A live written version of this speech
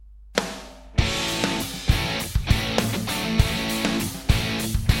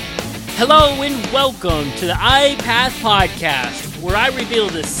Hello and welcome to the iPath Podcast, where I reveal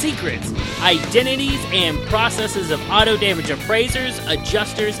the secrets, identities, and processes of auto damage appraisers,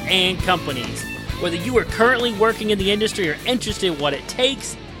 adjusters, and companies. Whether you are currently working in the industry or interested in what it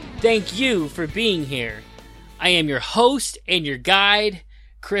takes, thank you for being here. I am your host and your guide,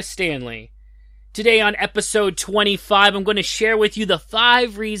 Chris Stanley. Today on episode 25, I'm going to share with you the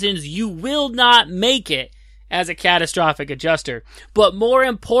 5 reasons you will not make it as a catastrophic adjuster, but more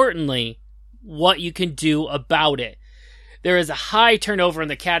importantly, what you can do about it. There is a high turnover in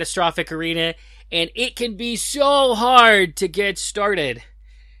the catastrophic arena, and it can be so hard to get started.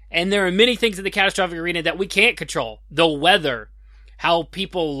 And there are many things in the catastrophic arena that we can't control. The weather, how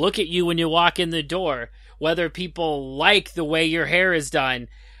people look at you when you walk in the door, whether people like the way your hair is done.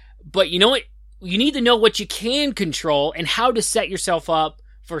 But you know what? You need to know what you can control and how to set yourself up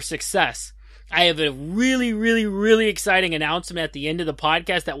for success. I have a really exciting announcement at the end of the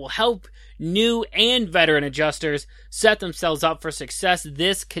podcast that will help new and veteran adjusters set themselves up for success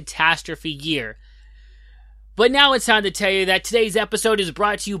this catastrophe year. But now it's time to tell you that today's episode is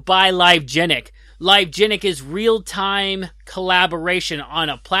brought to you by LiveGenic. LiveGenic is real-time collaboration on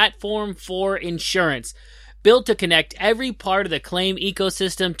a platform for insurance, built to connect every part of the claim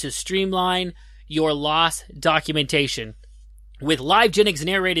ecosystem to streamline your loss documentation. With LiveGenic's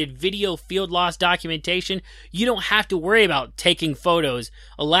narrated video field loss documentation, you don't have to worry about taking photos,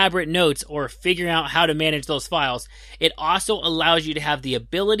 elaborate notes, or figuring out how to manage those files. It also allows you to have the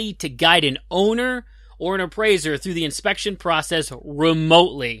ability to guide an owner or an appraiser through the inspection process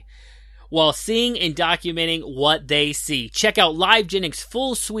remotely, while seeing and documenting what they see. Check out LiveGenic's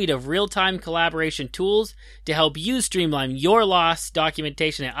full suite of real-time collaboration tools to help you streamline your loss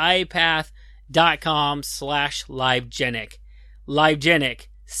documentation at iPath.com/LiveGenic. LiveGenic.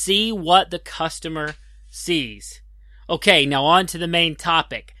 See what the customer sees. Okay, now on to the main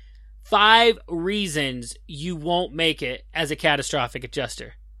topic. 5 reasons you won't make it as a catastrophic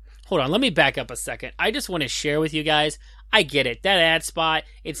adjuster. Hold on, let me back up a second. I just want to share with you guys, I get it, that ad spot,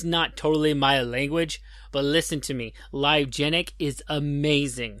 it's not totally my language, but listen to me. LiveGenic is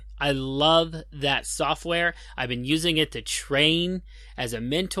amazing. I love that software. I've been using it to train as a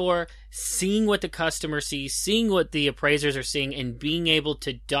mentor, seeing what the customer sees, seeing what the appraisers are seeing, and being able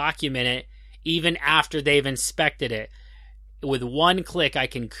to document it even after they've inspected it. With one click, I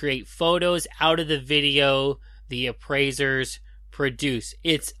can create photos out of the video the appraisers produce.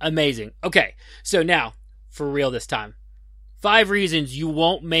 It's amazing. Okay, so now, for real this time. 5 reasons you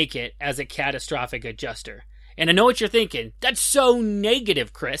won't make it as a catastrophic adjuster. And I know what you're thinking. That's so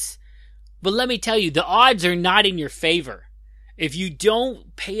negative, Chris. But let me tell you, the odds are not in your favor. If you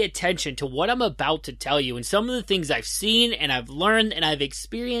don't pay attention to what I'm about to tell you and some of the things I've seen and I've learned and I've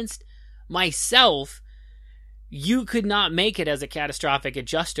experienced myself, you could not make it as a catastrophic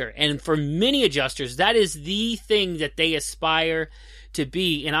adjuster. And for many adjusters, that is the thing that they aspire to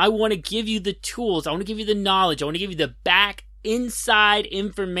be. And I want to give you the tools. I want to give you the knowledge. I want to give you the inside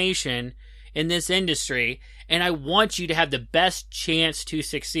information in this industry. And I want you to have the best chance to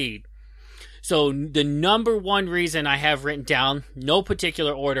succeed. So the number one reason I have written down, no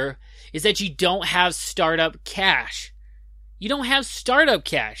particular order, is that you don't have startup cash. You don't have startup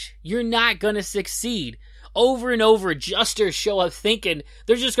cash. You're not going to succeed. Over and over, adjusters show up thinking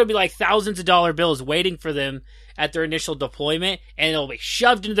there's just going to be like thousands of dollar bills waiting for them at their initial deployment, and it'll be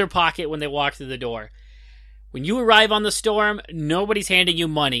shoved into their pocket when they walk through the door. When you arrive on the storm, nobody's handing you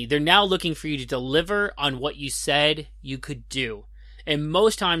money. They're now looking for you to deliver on what you said you could do. And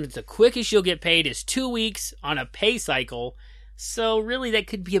most times, the quickest you'll get paid is 2 weeks on a pay cycle. So really, that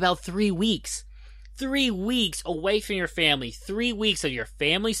could be about 3 weeks. 3 weeks away from your family. 3 weeks of your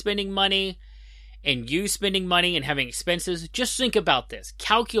family spending money and you spending money and having expenses. Just think about this.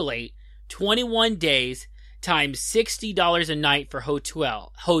 Calculate 21 days times $60 a night for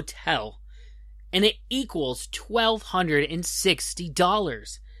hotel. And it equals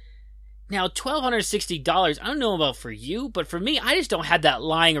 $1,260. Now, $1,260, I don't know about for you, but for me, I just don't have that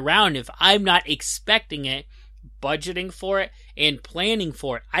lying around if I'm not expecting it, budgeting for it, and planning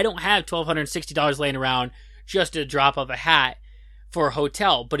for it. I don't have $1,260 laying around just a drop of a hat for a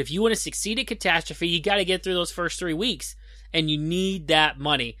hotel. But if you want to succeed at catastrophe, you got to get through those first 3 weeks, and you need that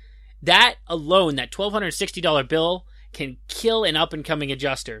money. That alone, that $1,260 bill, can kill an up-and-coming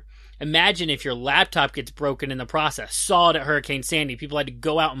adjuster. Imagine if your laptop gets broken in the process. Saw it at Hurricane Sandy. People had to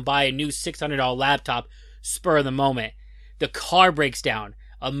go out and buy a new $600 laptop spur of the moment. The car breaks down.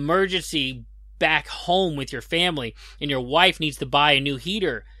 Emergency back home with your family, and your wife needs to buy a new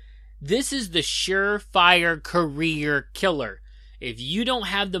heater. This is the surefire career killer. If you don't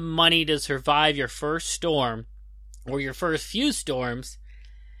have the money to survive your first storm or your first few storms,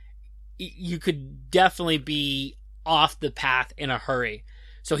 you could definitely be off the path in a hurry.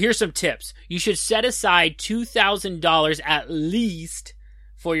 So here's some tips. You should set aside $2,000 at least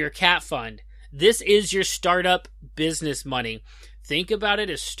for your cat fund. This is your startup business money. Think about it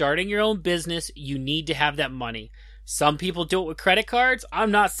as starting your own business. You need to have that money. Some people do it with credit cards.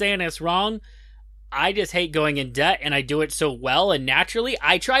 I'm not saying it's wrong. I just hate going in debt, and I do it so well and naturally.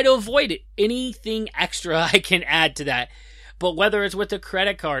 I try to avoid it. Anything extra I can add to that. But whether it's with a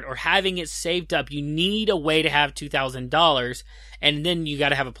credit card or having it saved up, you need a way to have $2,000, and then you got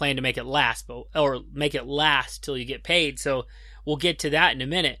to have a plan to make it last, or make it last till you get paid. So we'll get to that in a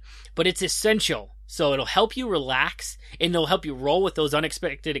minute. But it's essential. So it'll help you relax, and it'll help you roll with those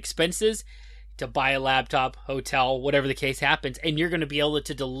unexpected expenses to buy a laptop, hotel, whatever the case happens, and you're going to be able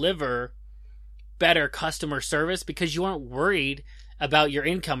to deliver better customer service because you aren't worried about your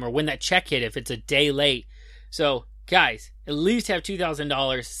income or when that check hit if it's a day late. So guys, at least have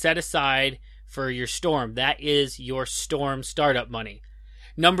 $2,000 set aside for your storm. That is your storm startup money.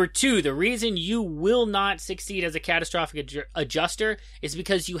 Number 2, the reason you will not succeed as a catastrophic adjuster is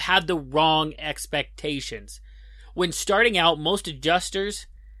because you have the wrong expectations. When starting out, most adjusters,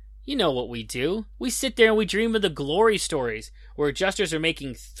 you know what we do. We sit there and we dream of the glory stories where adjusters are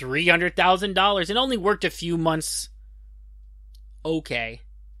making $300,000 and only worked a few months. Okay,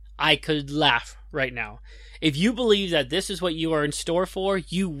 I could laugh right now. If you believe that this is what you are in store for,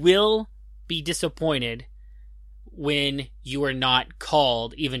 you will be disappointed when you are not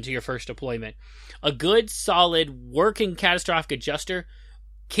called even to your first deployment. A good, solid, working catastrophic adjuster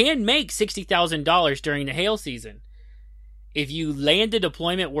can make $60,000 during the hail season. If you land a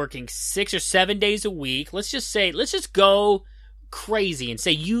deployment working 6 or 7 days a week, let's just go crazy and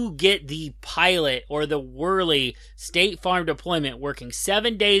say you get the pilot or the Worley State Farm deployment working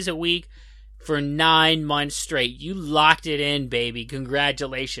 7 days a week for 9 months straight. You locked it in, baby.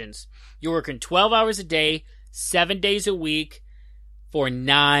 Congratulations. You're working 12 hours a day, 7 days a week for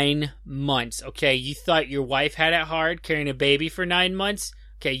 9 months. Okay, you thought your wife had it hard carrying a baby for 9 months?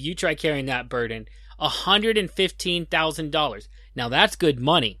 Okay, you try carrying that burden. $115,000. Now that's good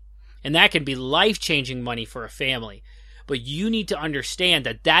money, and that can be life-changing money for a family. But you need to understand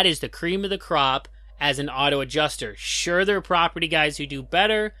that that is the cream of the crop as an auto adjuster. Sure, there are property guys who do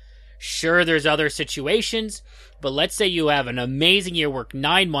better. Sure, there's other situations. But let's say you have an amazing year, work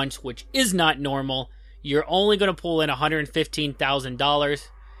 9 months, which is not normal. You're only going to pull in $115,000.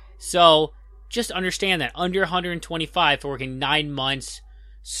 So just understand that under $125,000 for working 9 months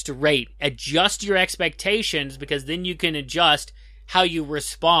straight. Adjust your expectations, because then you can adjust how you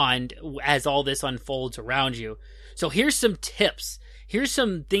respond as all this unfolds around you. So here's some tips. Here's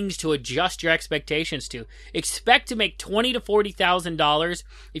some things to adjust your expectations to. Expect to make $20,000 to $40,000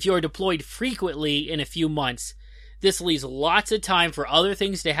 if you are deployed frequently in a few months. This leaves lots of time for other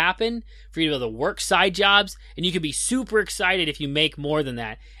things to happen, for you to be able to work side jobs, and you can be super excited if you make more than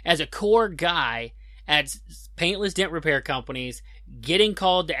that. As a core guy at paintless dent repair companies, getting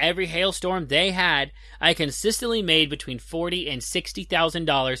called to every hailstorm they had, I consistently made between $40,000 and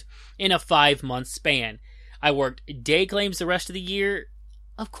 $60,000 in a 5-month span. I worked day claims the rest of the year.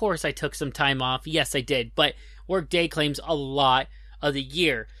 Of course, I took some time off. Yes, I did, but worked day claims a lot of the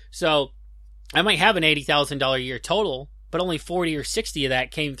year. So I might have an $80,000 a year total, but only 40 or 60 of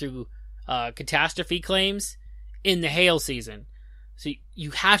that came through catastrophe claims in the hail season. So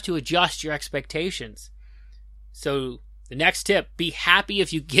you have to adjust your expectations. So the next tip, be happy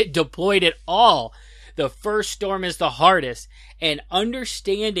if you get deployed at all. The first storm is the hardest. And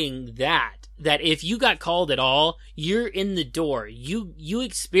understanding that if you got called at all, you're in the door. You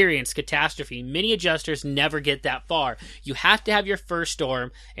experience catastrophe. Many adjusters never get that far. You have to have your first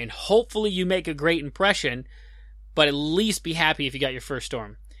storm, and hopefully you make a great impression, but at least be happy if you got your first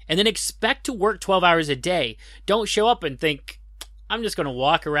storm. And then expect to work 12 hours a day. Don't show up and think, I'm just going to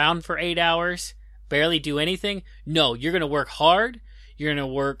walk around for 8 hours, barely do anything. No, you're going to work hard. You're going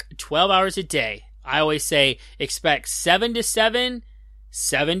to work 12 hours a day. I always say expect 7 to 7,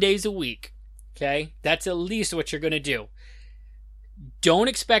 7 days a week. Okay? That's at least what you're going to do. Don't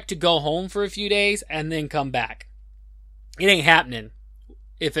expect to go home for a few days and then come back. It ain't happening.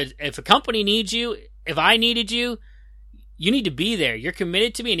 If a company needs you, if I needed you, you need to be there. You're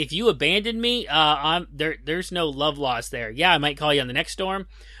committed to me, and if you abandon me, there's no love lost there. Yeah, I might call you on the next storm,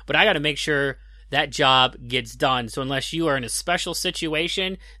 but I got to make sure that job gets done. So unless you are in a special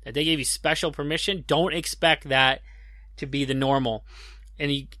situation that they gave you special permission, don't expect that to be the normal.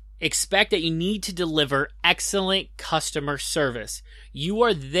 And you expect that you need to deliver excellent customer service. You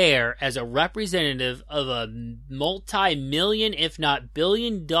are there as a representative of a multi-million, if not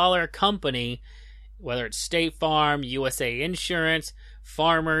billion-dollar company, whether it's State Farm, USA Insurance,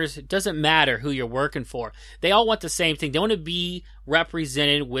 farmers. It doesn't matter who you're working for. They all want the same thing. They want to be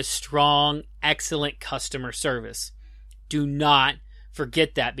represented with strong, excellent customer service. Do not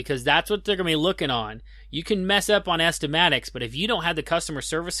forget that, because that's what they're going to be looking on. You can mess up on estimatics, but if you don't have the customer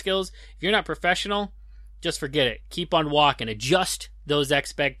service skills, if you're not professional, just forget it. Keep on walking. Adjust those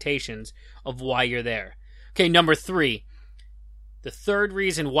expectations of why you're there. Okay, number 3. The third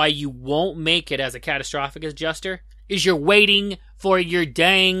reason why you won't make it as a catastrophic adjuster is you're waiting for your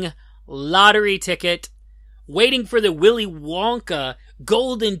dang lottery ticket. Waiting for the Willy Wonka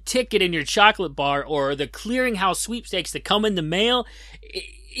golden ticket in your chocolate bar or the clearinghouse sweepstakes to come in the mail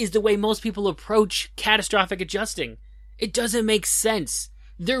is the way most people approach catastrophic adjusting. It doesn't make sense.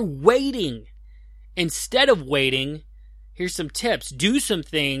 They're waiting. Instead of waiting, here's some tips. Do some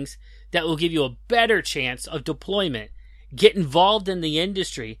things that will give you a better chance of deployment. Get involved in the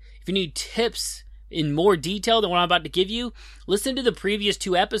industry. If you need tips in more detail than what I'm about to give you, listen to the previous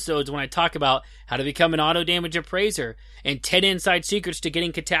 2 episodes when I talk about how to become an auto damage appraiser and 10 inside secrets to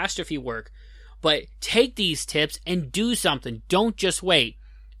getting catastrophe work. But take these tips and do something. Don't just wait.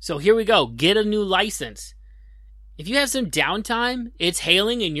 So here we go. Get a new license. If you have some downtime, it's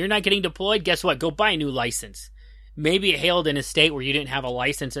hailing and you're not getting deployed, guess what? Go buy a new license. Maybe it hailed in a state where you didn't have a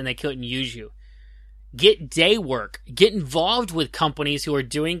license and they couldn't use you. Get day work. Get involved with companies who are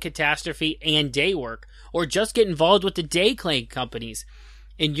doing catastrophe and day work. Or just get involved with the day claim companies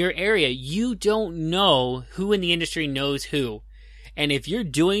in your area. You don't know who in the industry knows who. And if you're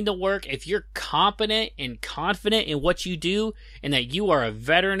doing the work, if you're competent and confident in what you do and that you are a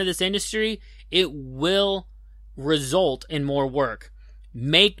veteran of this industry, it will result in more work.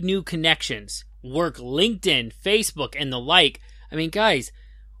 Make new connections. Work LinkedIn, Facebook, and the like. I mean, guys,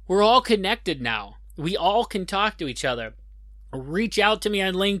 we're all connected now. We all can talk to each other. Reach out to me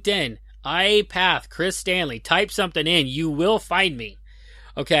on LinkedIn. iPath, Chris Stanley. Type something in. You will find me.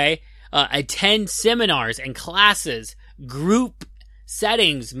 Okay? Attend seminars and classes. Group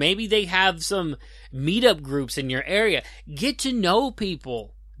settings. Maybe they have some meetup groups in your area. Get to know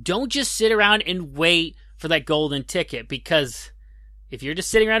people. Don't just sit around and wait for that golden ticket, because if you're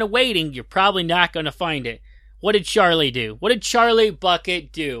just sitting around and waiting, you're probably not going to find it. What did Charlie do? What did Charlie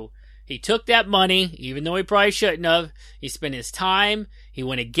Bucket do? He took that money, even though he probably shouldn't have. He spent his time. He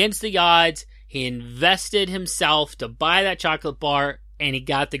went against the odds. He invested himself to buy that chocolate bar, and he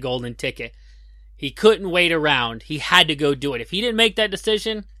got the golden ticket. He couldn't wait around. He had to go do it. If he didn't make that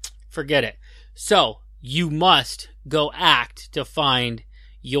decision, forget it. So, you must go act to find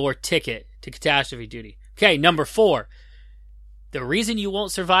your ticket to catastrophe duty. Okay, number 4. The reason you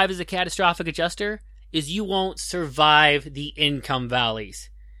won't survive as a catastrophic adjuster is you won't survive the income valleys.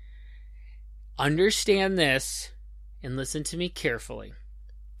 Understand this and listen to me carefully.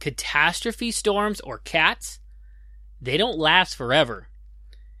 Catastrophe storms, or CATs, they don't last forever.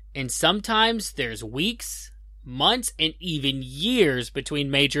 And sometimes there's weeks, months, and even years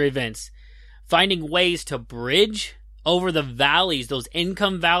between major events. Finding ways to bridge over the valleys, those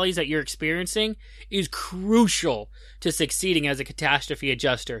income valleys that you're experiencing, is crucial to succeeding as a catastrophe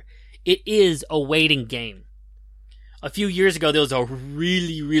adjuster. It is a waiting game. A few years ago, there was a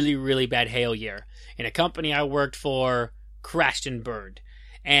really bad hail year, and a company I worked for crashed and burned.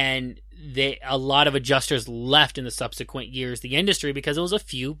 And a lot of adjusters left in the subsequent years the industry because it was a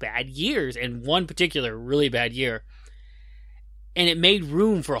few bad years, and one particular really bad year. And it made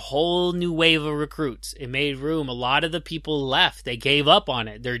room for a whole new wave of recruits. It made room. A lot of the people left. They gave up on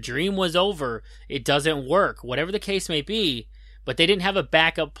it. Their dream was over. It doesn't work. Whatever the case may be. But they didn't have a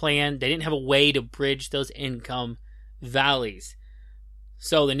backup plan. They didn't have a way to bridge those income valleys.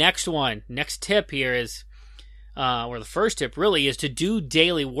 So the next tip here is, or the first tip really, is to do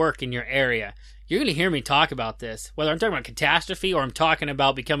daily work in your area. You're going to hear me talk about this. Whether I'm talking about catastrophe or I'm talking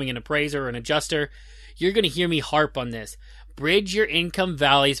about becoming an appraiser or an adjuster, you're going to hear me harp on this. Bridge your income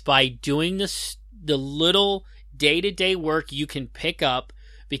valleys by doing the little day-to-day work you can pick up,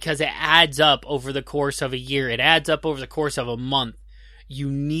 because it adds up over the course of a year. It adds up over the course of a month.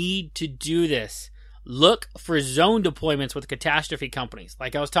 You need to do this. Look for zone deployments with catastrophe companies.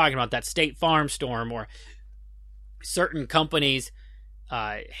 Like I was talking about, that State Farm storm, or certain companies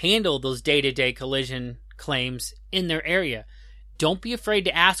handle those day-to-day collision claims in their area. Don't be afraid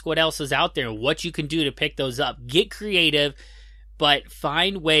to ask what else is out there and what you can do to pick those up. Get creative, but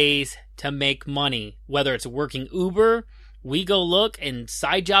find ways to make money. Whether it's working Uber, WeGoLook, and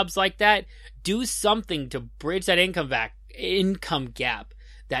side jobs like that, do something to bridge that income gap,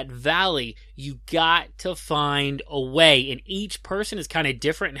 that valley. You got to find a way, and each person is kind of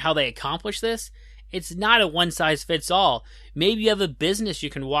different in how they accomplish this. It's not a one-size-fits-all. Maybe you have a business you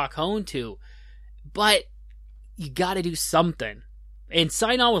can walk home to, but you got to do something. and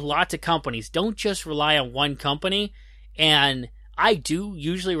sign on with lots of companies. Don't just rely on one company. And I do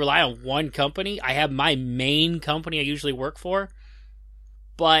usually rely on one company. I have my main company I usually work for.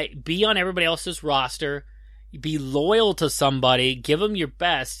 But be on everybody else's roster. Be loyal to somebody. Give them your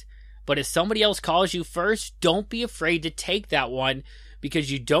best. But if somebody else calls you first, don't be afraid to take that one,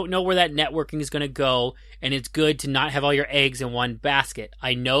 because you don't know where that networking is going to go, and it's good to not have all your eggs in one basket.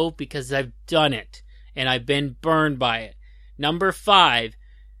 I know because I've done it, and I've been burned by it. Number 5,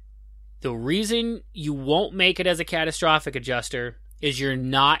 the reason you won't make it as a catastrophic adjuster is you're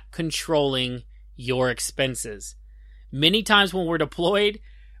not controlling your expenses. Many times when we're deployed,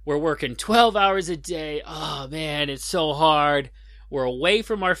 we're working 12 hours a day. Oh man, it's so hard. We're away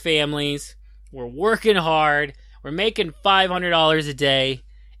from our families. We're working hard. We're making $500 a day.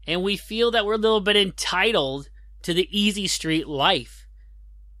 And we feel that we're a little bit entitled to the easy street life.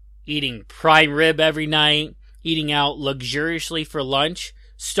 Eating prime rib every night. Eating out luxuriously for lunch.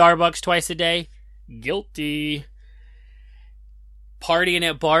 Starbucks twice a day. Guilty. Partying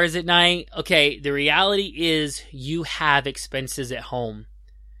at bars at night. Okay, the reality is you have expenses at home.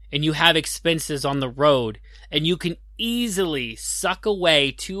 And you have expenses on the road. And you can easily suck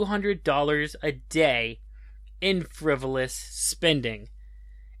away $200 a day in frivolous spending.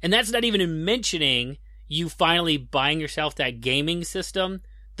 And that's not even mentioning you finally buying yourself that gaming system,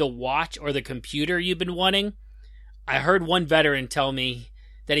 the watch, or the computer you've been wanting. I heard one veteran tell me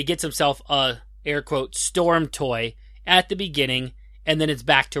that he gets himself a, air quote, storm toy at the beginning, and then it's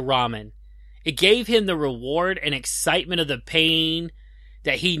back to ramen. It gave him the reward and excitement of the pain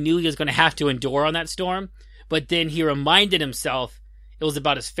that he knew he was going to have to endure on that storm. But then he reminded himself it was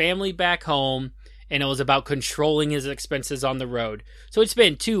about his family back home, and it was about controlling his expenses on the road. So it's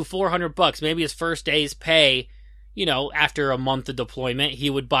been $400. Maybe his first day's pay, after a month of deployment, he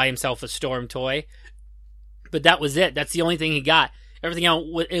would buy himself a storm toy. But that was it. That's the only thing he got. Everything else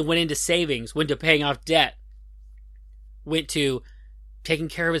went into savings, went to paying off debt, went to taking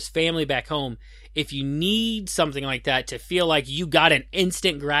care of his family back home. If you need something like that to feel like you got an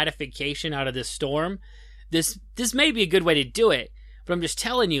instant gratification out of this storm, this may be a good way to do it. But I'm just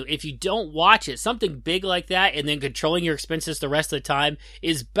telling you, if you don't watch it, something big like that and then controlling your expenses the rest of the time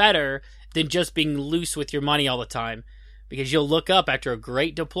is better than just being loose with your money all the time. Because you'll look up after a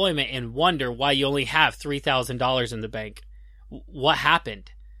great deployment and wonder why you only have $3,000 in the bank. What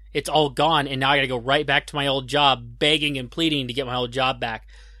happened? It's all gone, and now I got to go right back to my old job, begging and pleading to get my old job back.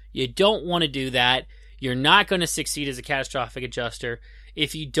 You don't want to do that. You're not going to succeed as a catastrophic adjuster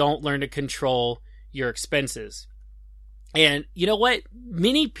if you don't learn to control your expenses. And you know what?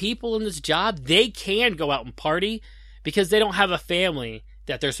 Many people in this job, they can go out and party because they don't have a family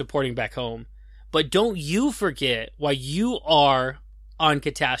that they're supporting back home. But don't you forget why you are on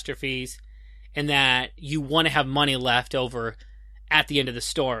catastrophes and that you want to have money left over at the end of the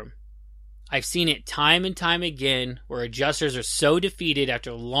storm. I've seen it time and time again where adjusters are so defeated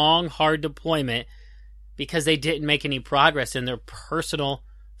after long, hard deployment because they didn't make any progress in their personal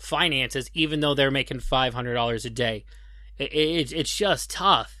finances, even though they're making $500 a day. It's just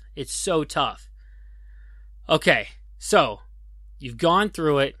tough. It's so tough. Okay, so you've gone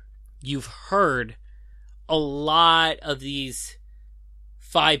through it. You've heard a lot of these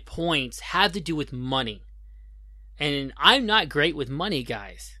 5 points have to do with money. And I'm not great with money,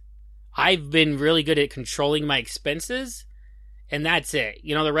 guys. I've been really good at controlling my expenses, and that's it.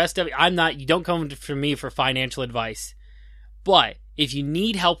 The rest of it, you don't come to me for financial advice. But if you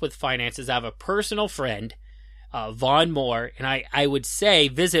need help with finances, I have a personal friend, Vaughn Moore, and I would say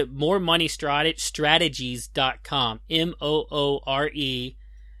visit moremoneystrategies.com, MOORE,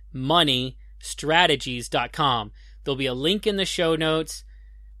 moneystrategies.com. There'll be a link in the show notes.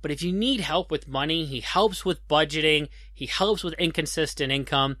 But if you need help with money, he helps with budgeting, he helps with inconsistent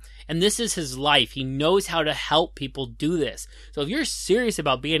income, and this is his life. He knows how to help people do this. So if you're serious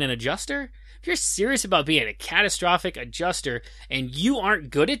about being an adjuster, if you're serious about being a catastrophic adjuster, and you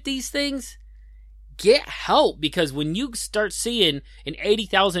aren't good at these things, get help, because when you start seeing an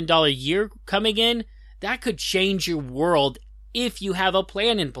 $80,000 year coming in, that could change your world if you have a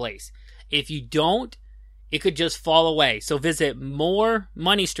plan in place. If you don't, it could just fall away. So visit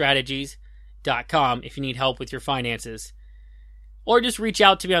moremoneystrategies.com if you need help with your finances. Or just reach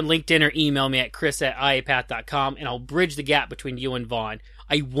out to me on LinkedIn or email me at chris@iapath.com, and I'll bridge the gap between you and Vaughn.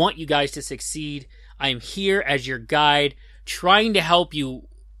 I want you guys to succeed. I am here as your guide, trying to help you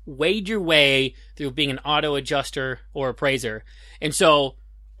wade your way through being an auto adjuster or appraiser. And so,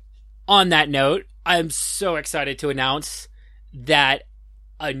 on that note, I'm so excited to announce that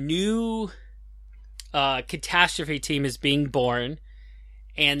a new catastrophe team is being born,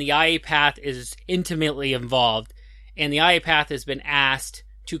 and the IA Path is intimately involved. and the IAPath has been asked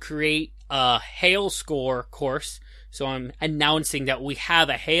to create a hail score course. So I'm announcing that we have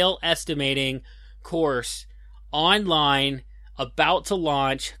a hail estimating course online about to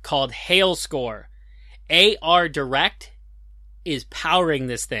launch called Hail Score. AR Direct is powering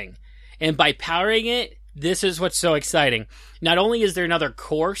this thing. And by powering it, this is what's so exciting. Not only is there another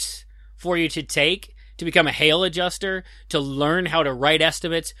course for you to take to become a hail adjuster, to learn how to write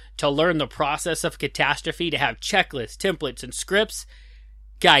estimates, to learn the process of catastrophe, to have checklists, templates, and scripts.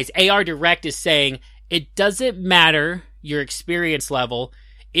 Guys, AR Direct is saying it doesn't matter your experience level.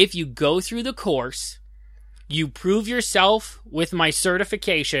 If you go through the course, you prove yourself with my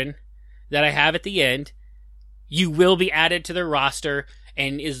certification that I have at the end, you will be added to their roster.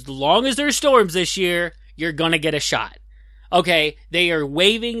 And as long as there's storms this year, you're going to get a shot. Okay, they are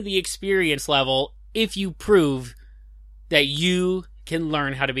waiving the experience level if you prove that you can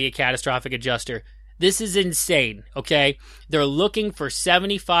learn how to be a catastrophic adjuster. This is insane, okay? They're looking for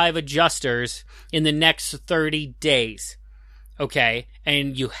 75 adjusters in the next 30 days, okay?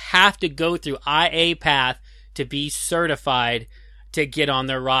 And you have to go through IAPath to be certified to get on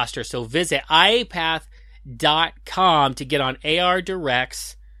their roster. So visit IAPath.com to get on AR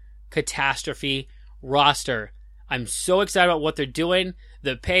Direct's catastrophe roster. I'm so excited about what they're doing.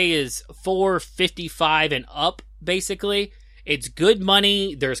 The pay is $4.55 and up, basically. It's good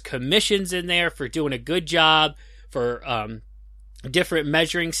money. There's commissions in there for doing a good job, for different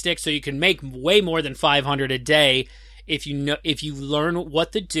measuring sticks, so you can make way more than $500 a day if you learn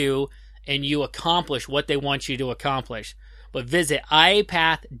what to do and you accomplish what they want you to accomplish. But visit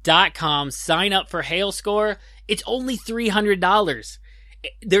IAPath.com, sign up for Hail Score. It's only $300.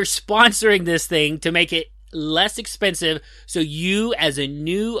 They're sponsoring this thing to make it less expensive so you as a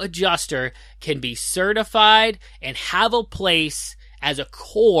new adjuster can be certified and have a place as a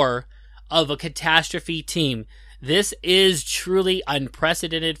core of a catastrophe team. This is truly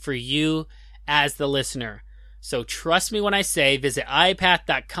unprecedented for you as the listener. So trust me when I say visit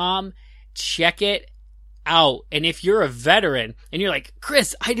IAPath.com, check it out. And if you're a veteran and you're like,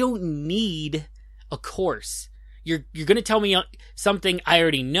 Chris, I don't need a course. You're going to tell me something I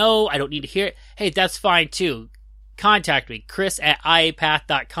already know. I don't need to hear it. Hey, that's fine too. Contact me,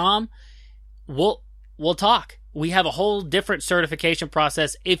 chris@iapath.com. We'll talk. We have a whole different certification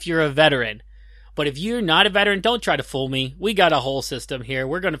process if you're a veteran. But if you're not a veteran, don't try to fool me. We got a whole system here.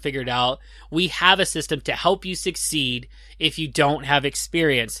 We're going to figure it out. We have a system to help you succeed if you don't have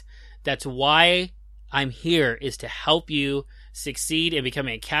experience. That's why I'm here, is to help you succeed in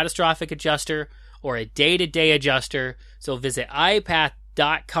becoming a catastrophic adjuster or a day-to-day adjuster. So visit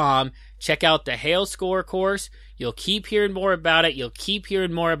IAPath.com. Check out the Hail Score course. You'll keep hearing more about it. You'll keep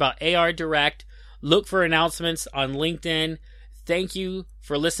hearing more about AR Direct. Look for announcements on LinkedIn. Thank you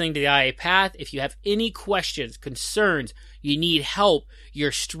for listening to the IAPath. If you have any questions, concerns, you need help,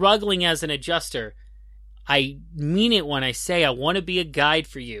 you're struggling as an adjuster, I mean it when I say I want to be a guide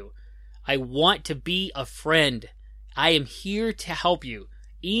for you. I want to be a friend. I am here to help you.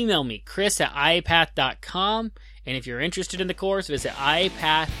 Email me, chris@iapath.com. And if you're interested in the course, visit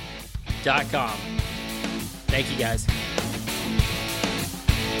iapath.com. Thank you, guys.